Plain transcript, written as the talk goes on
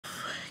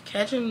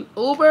Catching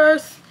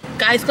Ubers.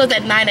 Guys closed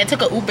at 9. I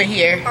took an Uber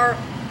here.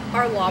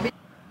 Our lobby.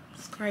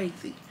 It's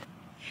crazy.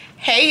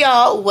 Hey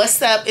y'all,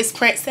 what's up? It's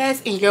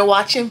Princess and you're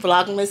watching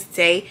Vlogmas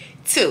Day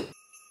 2.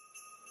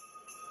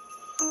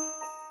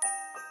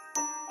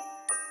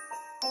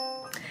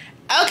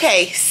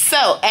 Okay,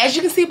 so as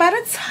you can see by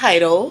the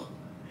title,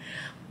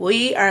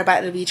 we are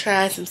about to be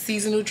trying some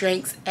seasonal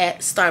drinks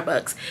at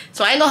Starbucks.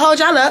 So I ain't gonna hold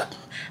y'all up.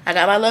 I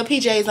got my little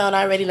PJs on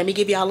already. Let me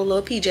give y'all a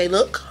little PJ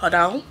look. Hold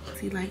on.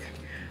 See, like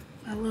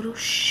my little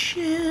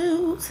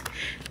shoes.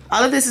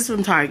 All of this is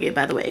from Target,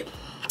 by the way.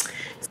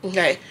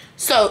 Okay,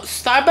 so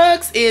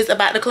Starbucks is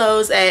about to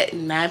close at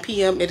 9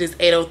 p.m. It is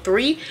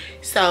 8:03,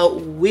 so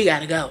we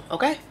gotta go,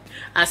 okay?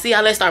 I'll see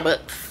y'all at Starbucks.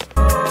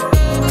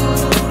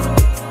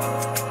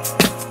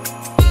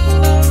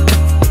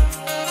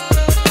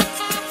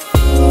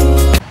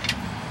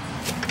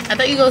 I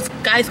thought you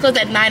guys closed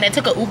at 9. I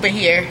took an Uber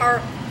here.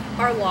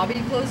 Our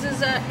lobby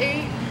closes at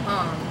 8.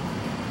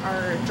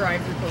 Our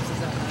drive-thru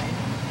closes at 9.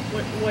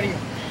 What do you?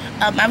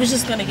 I was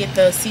just gonna get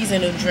the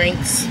seasonal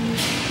drinks.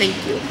 Thank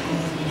you.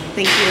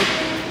 Thank you.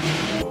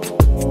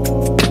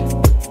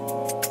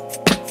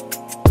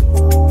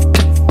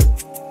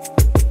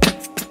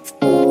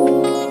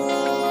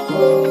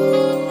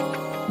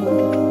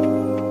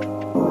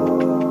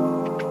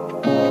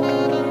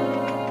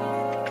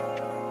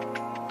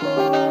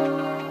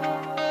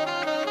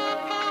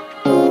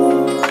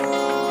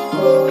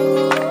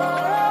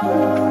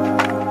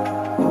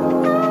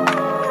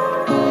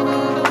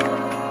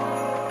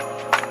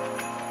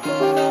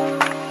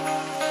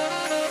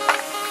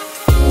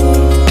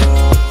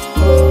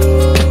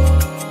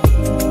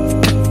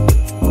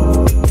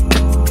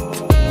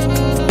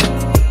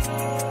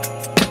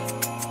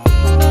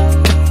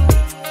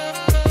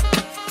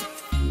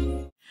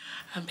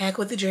 I'm back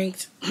with the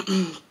drinks.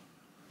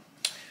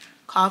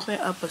 Coughing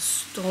up a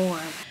storm.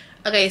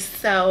 Okay,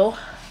 so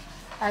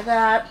I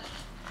got,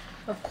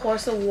 of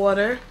course, a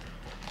water.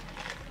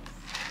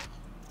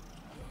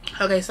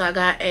 Okay, so I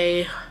got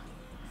a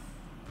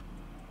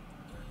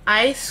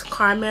iced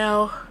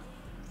caramel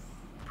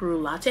brew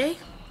latte.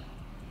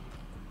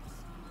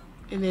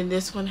 And then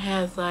this one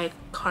has like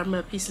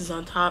caramel pieces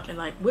on top and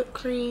like whipped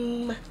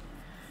cream.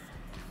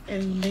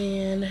 And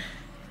then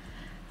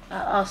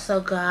I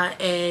also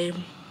got a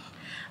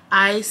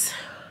ice.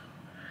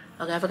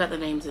 Okay, I forgot the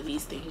names of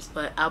these things,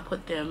 but I'll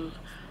put them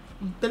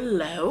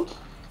below.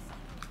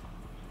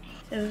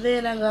 And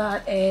then I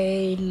got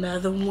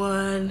another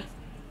one.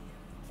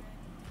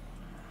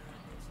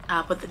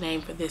 I'll put the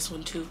name for this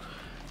one too,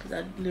 because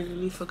I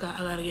literally forgot.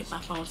 I gotta get my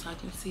phone so I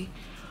can see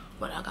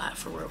what I got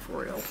for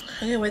real. I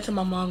can't wait till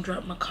my mom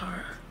dropped my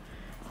car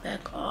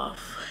back off.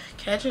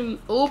 Catching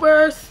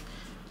Ubers.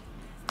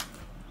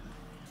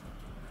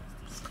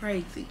 It's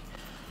crazy.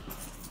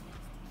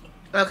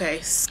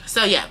 Okay,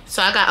 so yeah,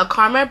 so I got a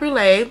caramel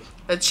brulee,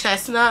 a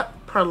chestnut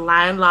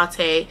praline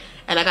latte,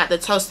 and I got the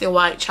toasted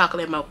white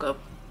chocolate mocha.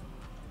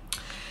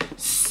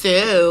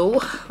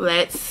 So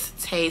let's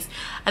taste.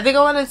 I think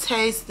I want to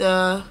taste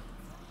the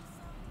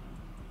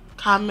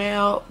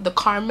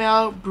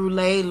caramel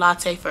brulee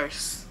latte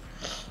first.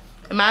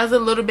 Mine's a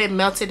little bit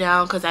melted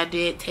down because I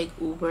did take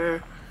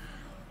Uber.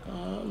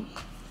 Let me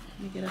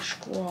get a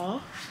straw.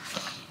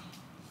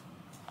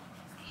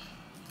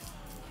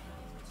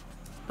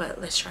 But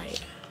let's try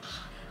it.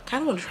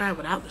 Kind of want to try it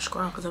without the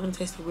straw because I want to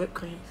taste the whipped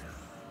cream.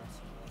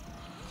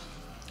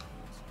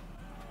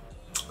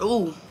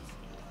 Ooh,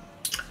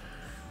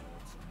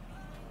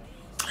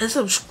 it's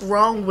some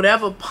strong,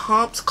 whatever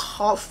pumps,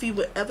 coffee,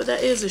 whatever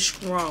that is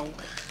strong.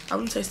 I'm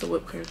gonna taste the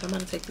whipped cream. So I'm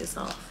gonna take this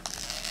off.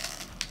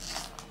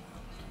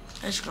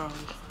 That's strong.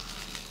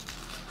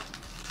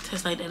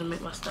 Tastes like that'll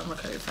make my stomach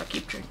hurt if I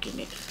keep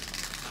drinking it.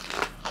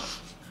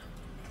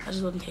 I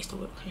just want to taste the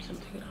whipped cream. So I'm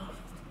gonna take it off.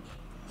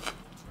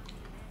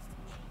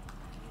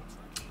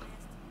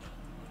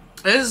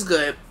 This is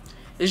good.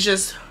 It's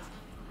just,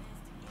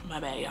 my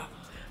bad, y'all.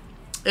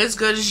 It's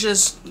good. It's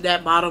just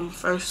that bottom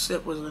first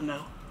sip was a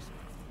no.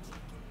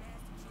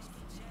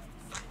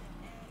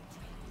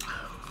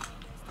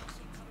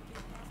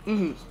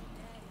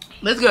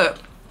 It's good.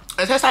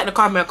 It tastes like the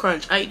caramel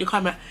crunch. I get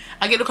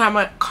the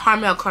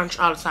caramel crunch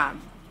all the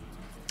time.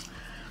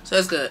 So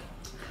it's good.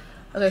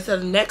 Okay, so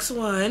the next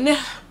one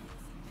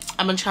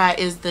I'm gonna try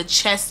is the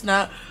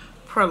chestnut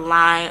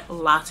praline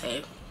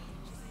latte.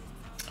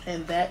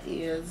 And that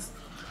is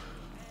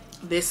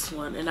this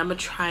one, and I'm gonna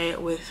try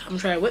it with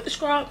the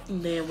straw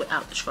and then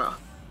without the straw.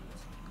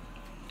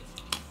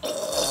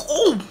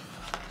 Oh,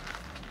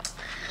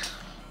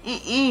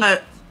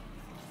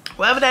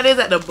 whatever that is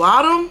at the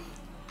bottom,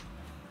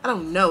 I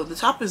don't know. The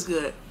top is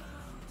good.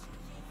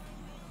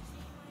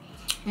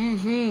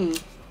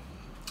 The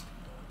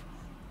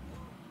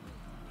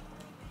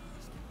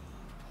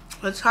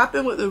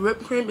topping with the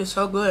whipped cream is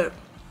so good.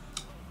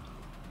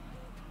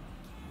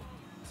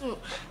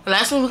 The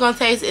last one we're gonna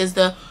taste is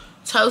the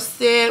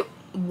toasted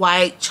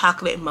white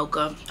chocolate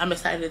mocha. I'm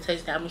excited to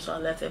taste that one, so I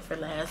left it for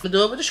last. I'm gonna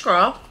do it with a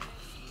straw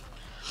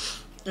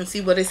and see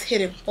what it's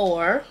hitting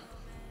for,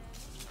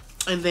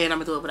 and then I'm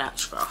gonna do it without the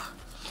straw.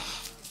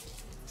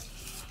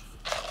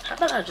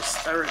 about I just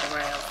stir it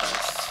around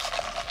first?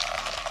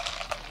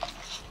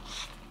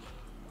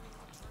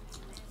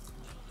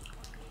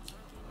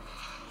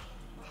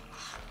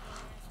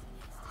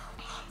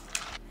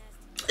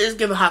 It's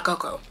giving hot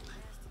cocoa.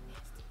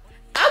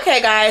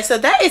 Okay guys, so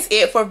that is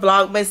it for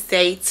Vlogmas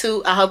Day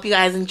 2. I hope you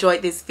guys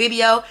enjoyed this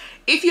video.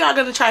 If you are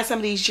going to try some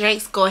of these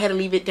drinks, go ahead and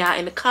leave it down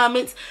in the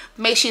comments.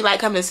 Make sure you like,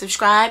 comment, and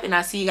subscribe. And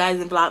I'll see you guys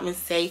in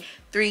Vlogmas Day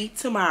 3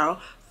 tomorrow.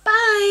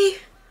 Bye!